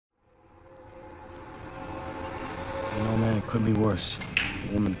You know, man, it could be worse.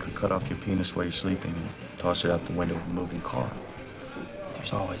 A woman could cut off your penis while you're sleeping and toss it out the window of a moving car.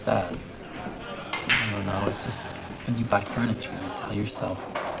 There's always that. I don't know, it's just when you buy furniture, you tell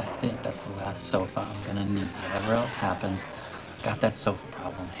yourself, that's it, that's the last sofa I'm gonna need. Whatever else happens, I've got that sofa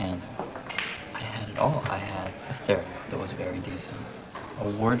problem handled. I had it all. I had a stereo that was very decent, a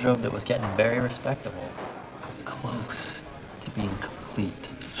wardrobe that was getting very respectable. I was close to being complete.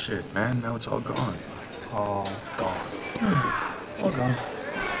 Shit, man, now it's all gone. All gone. All gone.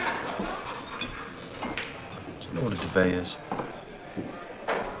 You know what a duvet is?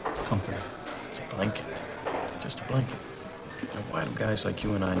 Comforter. It's a blanket. Just a blanket. Now, why do guys like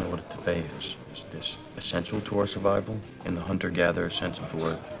you and I know what a duvet is? Is this essential to our survival in the hunter-gatherer sense of the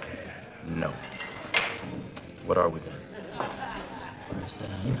word? No. What are we then?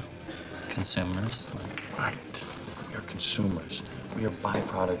 You know, consumers. Right. We are consumers. We are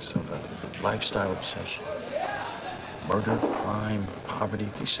byproducts of a lifestyle obsession. Murder, crime, poverty,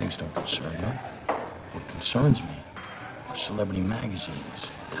 these things don't concern me. What concerns me are celebrity magazines,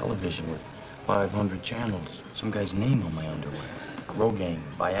 television with 500 channels, some guy's name on my underwear, Rogaine,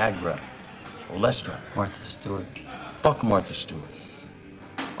 Viagra, Olestra. Martha Stewart. Fuck Martha Stewart.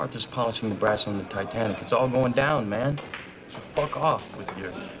 Martha's polishing the brass on the Titanic. It's all going down, man. So fuck off with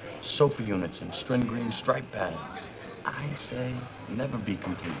your sofa units and string green stripe patterns. I say never be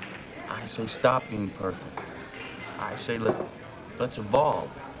complete. I say stop being perfect. I say let's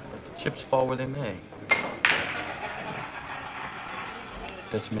evolve. Let the chips fall where they may.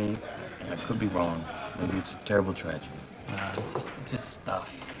 That's me, and I could be wrong. Maybe it's a terrible tragedy. It's just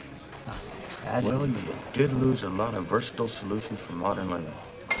stuff. It's not tragedy. Well, you did lose a lot of versatile solutions for modern living.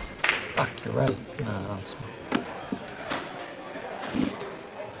 Fuck, you're right. No, I don't smoke.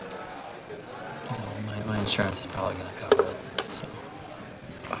 Oh, my insurance is probably gonna cover it, so.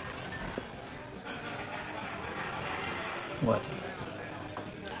 What?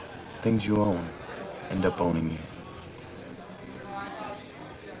 Things you own end up owning you.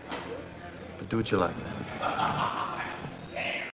 But do what you like, man.